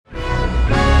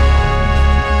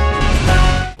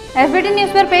प-10 news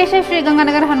पर पेश है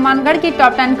श्रीगंगानगर हनुमानगढ़ की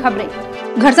टॉप 10 खबरें।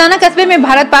 घरसाना कस्बे में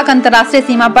भारत पाक अंतर्राष्ट्रीय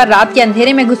सीमा पर रात के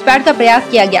अंधेरे में घुसपैठ का प्रयास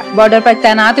किया गया। बॉर्डर पर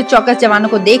तैनात चौकस जवानों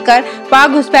को देखकर पाक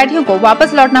घुसपैठियों को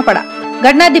वापस लौटना पड़ा।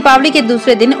 घटना दीपावली के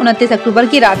दूसरे दिन 29 अक्टूबर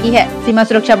की रात की है। सीमा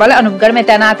सुरक्षा बल अनूपगढ़ में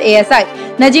तैनात एएसआई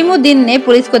नजीमुद्दीन ने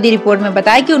पुलिस को दी रिपोर्ट में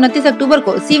बताया कि 29 अक्टूबर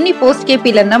को सिवनी पोस्ट के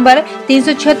पिलर नंबर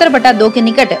 376/2 के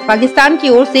निकट पाकिस्तान की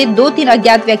ओर से 2-3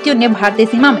 अज्ञात व्यक्तियों ने भारतीय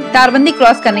सीमा में तारबंदी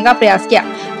क्रॉस करने का प्रयास किया।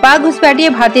 पाक घुसपैठिए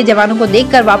भारतीय जवानों को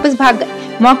देखकर वापस भाग गए।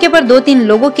 मौके पर 2-3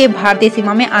 लोगों के भारतीय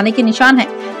सीमा में आने के निशान हैं।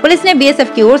 पुलिस ने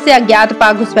बीएसएफ की ओर से अज्ञात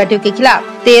पाक घुसपैठियों के खिलाफ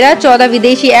 13-14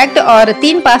 विदेशी एक्ट और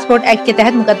 3 पासपोर्ट एक्ट के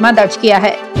तहत मुकदमा दर्ज किया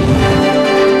है।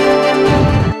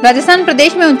 राजस्थान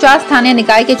प्रदेश में 49 स्थानीय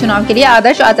निकाय के चुनाव के लिए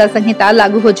आदर्श आचार संहिता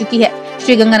लागू हो चुकी है।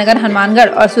 श्रीगंगानगर, हनुमानगढ़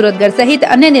और सूरतगढ़ सहित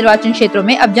अन्य निर्वाचन क्षेत्रों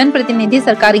में अब जनप्रतिनिधि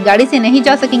सरकारी गाड़ी से नहीं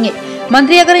जा सकेंगे।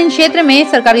 मंत्री अगर इन क्षेत्र में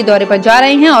सरकारी दौरे पर जा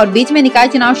रहे हैं और बीच में निकाय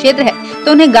चुनाव क्षेत्र है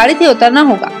तो उन्हें गाड़ी से उतरना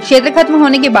होगा। क्षेत्र खत्म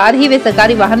होने के बाद ही वे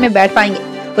सरकारी वाहन में बैठ पाएंगे।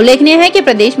 उल्लेखनीय है कि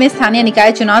प्रदेश में स्थानीय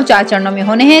निकाय चुनाव 4 चरणों में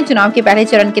होने हैं। चुनाव के पहले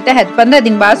चरण के तहत 15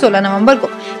 दिन बाद 16 नवंबर को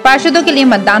पार्षदों के लिए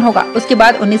मतदान होगा। उसके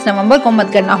बाद 19 नवंबर को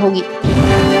मतगणना होगी।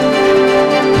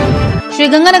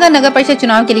 श्रीगंगानगर नगर परिषद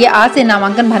चुनाव के लिए आज से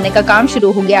नामांकन भरने का काम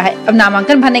शुरू हो गया है। अब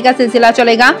नामांकन भरने का सिलसिला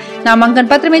चलेगा। नामांकन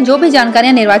पत्र में जो भी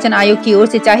जानकारियां निर्वाचन आयोग की ओर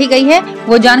से चाही गई है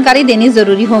वो जानकारी देनी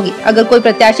जरूरी होगी। अगर कोई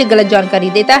प्रत्याशी गलत जानकारी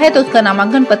देता है तो उसका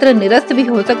नामांकन पत्र निरस्त भी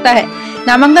हो सकता है।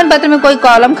 नामांकन पत्र में कोई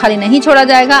कॉलम खाली नहीं छोड़ा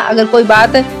जाएगा। अगर कोई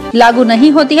बात लागू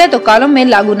नहीं होती है तो कॉलम में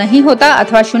लागू नहीं होता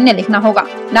अथवा शून्य लिखना होगा।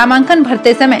 नामांकन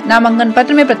भरते समय नामांकन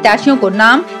पत्र में प्रत्याशियों को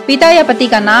नाम, पिता या पति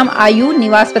का नाम, आयु,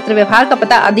 निवास पत्र, व्यवहार का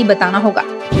पता आदि बताना होगा।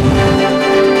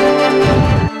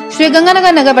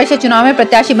 श्रीगंगानगर नगर परिषद चुनाव में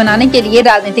प्रत्याशी बनाने के लिए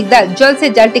राजनीतिक दल जल्द से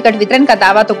जल्द टिकट वितरण का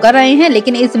दावा तो कर रहे हैं,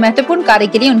 लेकिन इस महत्वपूर्ण कार्य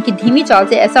के लिए उनकी धीमी चाल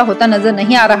से ऐसा होता नजर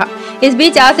नहीं आ रहा। इस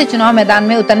बीच आज से चुनाव मैदान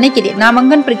में उतरने के लिए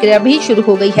नामांकन प्रक्रिया भी शुरू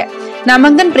हो गई है।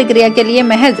 नामांकन प्रक्रिया के लिए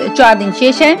महज 4 दिन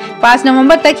शेष है। 5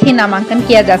 नवंबर तक ही नामांकन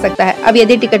किया जा सकता है। अब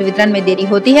यदि टिकट वितरण में देरी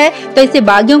होती है तो इससे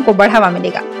बागियों को बढ़ावा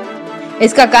मिलेगा।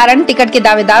 इसका कारण टिकट के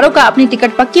दावेदारों का अपनी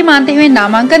टिकट पक्की मानते हुए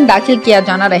नामांकन दाखिल किया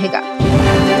जाना रहेगा।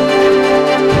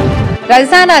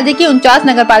 राजस्थान राज्य की 49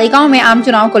 नगर पालिकाओं में आम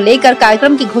चुनाव को लेकर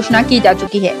कार्यक्रम की घोषणा की जा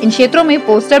चुकी है। इन क्षेत्रों में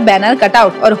पोस्टर, बैनर,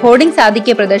 कटआउट और होर्डिंग्स आदि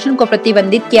के प्रदर्शन को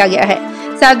प्रतिबंधित किया गया है।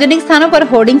 सार्वजनिक स्थानों पर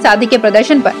होर्डिंग्स आदि के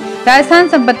प्रदर्शन पर राजस्थान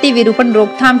संपत्ति विरूपण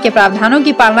रोकथाम के प्रावधानों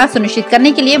की पालना सुनिश्चित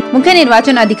करने के लिए मुख्य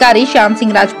निर्वाचन अधिकारी श्याम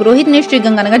सिंह राजपुरोहित ने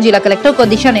श्रीगंगानगर जिला कलेक्टर को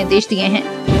दिशा निर्देश दिए हैं।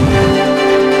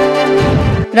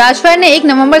 राजफेड ने 1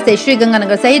 नवंबर से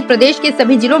श्रीगंगानगर सहित प्रदेश के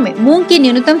सभी जिलों में मूंग की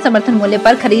न्यूनतम समर्थन मूल्य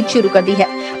पर खरीद शुरू कर दी है।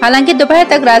 हालांकि दोपहर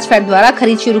तक राजफेड द्वारा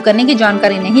खरीद शुरू करने की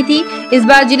जानकारी नहीं थी। इस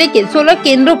बार जिले के 16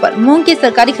 केंद्रों पर मूंग की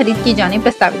सरकारी खरीद की जानी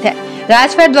प्रस्तावित है।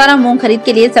 राजफेड द्वारा मूंग खरीद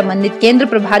के लिए संबंधित केंद्र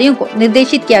प्रभारियों को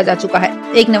निर्देशित किया जा चुका है।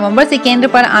 1 नवंबर से केंद्र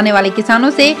पर आने वाले किसानों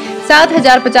से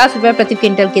 7,050 रुपए प्रति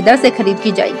क्विंटल की दर से खरीद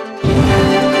की जाएगी।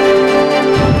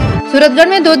 सूरतगढ़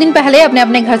में 2 दिन पहले अपने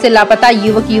अपने घर से लापता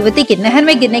युवक युवती की नहर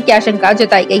में गिरने की आशंका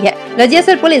जताई गई है।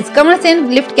 रजियासर पुलिस कमरसेन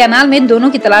लिफ्ट कैनाल में दोनों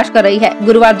की तलाश कर रही है।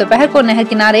 गुरुवार दोपहर को नहर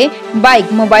किनारे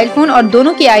बाइक, मोबाइल फोन और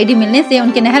दोनों की आईडी मिलने से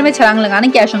उनके नहर में छलांग लगाने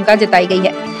की आशंका जताई गई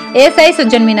है। एएसआई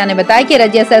सज्जन मीना ने बताया कि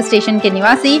रजियासर स्टेशन के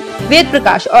निवासी वेद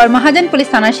प्रकाश और महाजन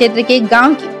पुलिस थाना क्षेत्र के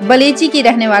गाँव की बलेची की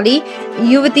रहने वाली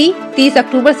युवती 30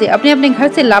 अक्टूबर से अपने अपने घर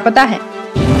से लापता है।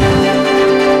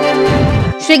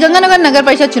 श्रीगंगानगर नगर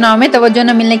परिषद चुनाव में तवज्जो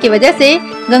न मिलने की वजह से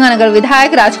गंगानगर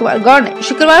विधायक राजकुमार गौड़ ने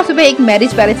शुक्रवार सुबह एक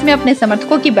मैरिज पैलेस में अपने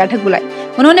समर्थकों की बैठक बुलाई।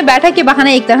 उन्होंने बैठक के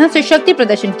बहाने एक तरह से शक्ति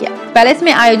प्रदर्शन किया। पैलेस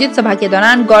में आयोजित सभा के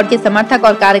दौरान गौड़ के समर्थक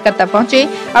और कार्यकर्ता पहुंचे।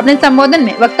 अपने संबोधन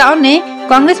में वक्ताओं ने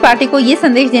कांग्रेस पार्टी को ये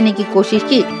संदेश देने की कोशिश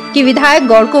की कि विधायक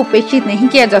गौड़ को उपेक्षित नहीं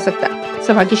किया जा सकता।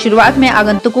 सभा की शुरुआत में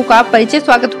आगंतुकों का परिचय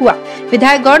स्वागत हुआ।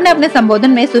 विधायक गौड़ ने अपने संबोधन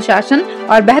में सुशासन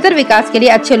और बेहतर विकास के लिए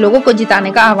अच्छे लोगों को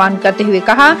जिताने का आह्वान करते हुए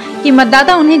कहा कि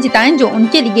मतदाता उन्हें जिताएं जो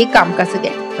उनके लिए काम कर सके,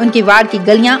 उनकी वार्ड की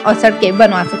गलियां और सड़कें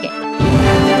बनवा सके।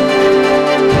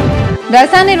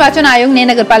 राजस्थान निर्वाचन आयोग ने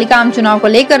नगरपालिका आम चुनाव को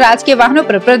लेकर राजकीय वाहनों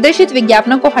पर प्रदर्शित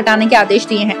विज्ञापनों को हटाने के आदेश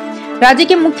दिए हैं। राज्य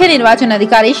के मुख्य निर्वाचन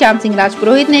अधिकारी श्याम सिंह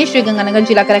राजपुरोहित ने श्रीगंगानगर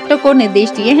जिला कलेक्टर को निर्देश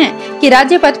दिए हैं कि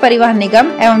राज्य पथ परिवहन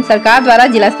निगम एवं सरकार द्वारा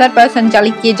जिला स्तर पर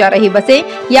संचालित की जा रही बसें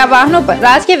या वाहनों पर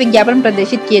राजकीय विज्ञापन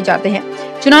प्रदर्शित किए जाते हैं।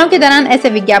 चुनाव के दौरान ऐसे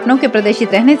विज्ञापनों के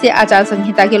प्रदर्शित रहने से आचार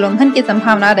संहिता के उल्लंघन की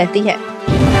संभावना रहती है।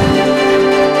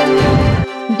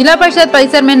 जिला परिषद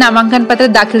परिसर में नामांकन पत्र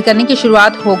दाखिल करने की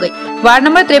शुरुआत हो गई। वार्ड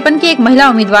नंबर 53 की एक महिला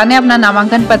उम्मीदवार ने अपना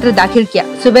नामांकन पत्र दाखिल किया।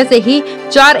 सुबह से ही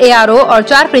 4 ARO और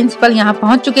 4 प्रिंसिपल यहां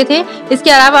पहुंच चुके थे।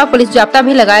 इसके अलावा पुलिस जाब्ता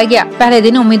भी लगाया गया। पहले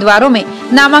दिन उम्मीदवारों में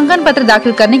नामांकन पत्र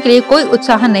दाखिल करने के लिए कोई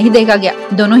उत्साह नहीं देखा गया।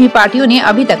 दोनों ही पार्टियों ने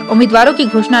अभी तक उम्मीदवारों की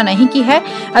घोषणा नहीं की है।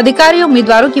 अधिकारी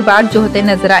उम्मीदवारों की बाट जोहते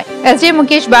नजर आए। SDM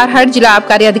मुकेश बारहट, जिला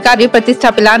आबकारी अधिकारी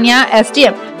प्रतिष्ठा पिलानिया,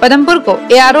 SDM पदमपुर को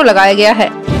ARO लगाया गया है।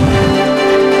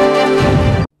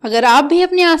 अगर आप भी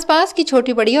अपने आसपास की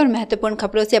छोटी बड़ी और महत्वपूर्ण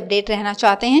खबरों से अपडेट रहना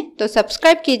चाहते हैं तो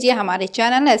सब्सक्राइब कीजिए हमारे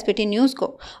चैनल SPT न्यूज को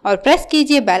और प्रेस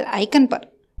कीजिए बेल आइकन पर।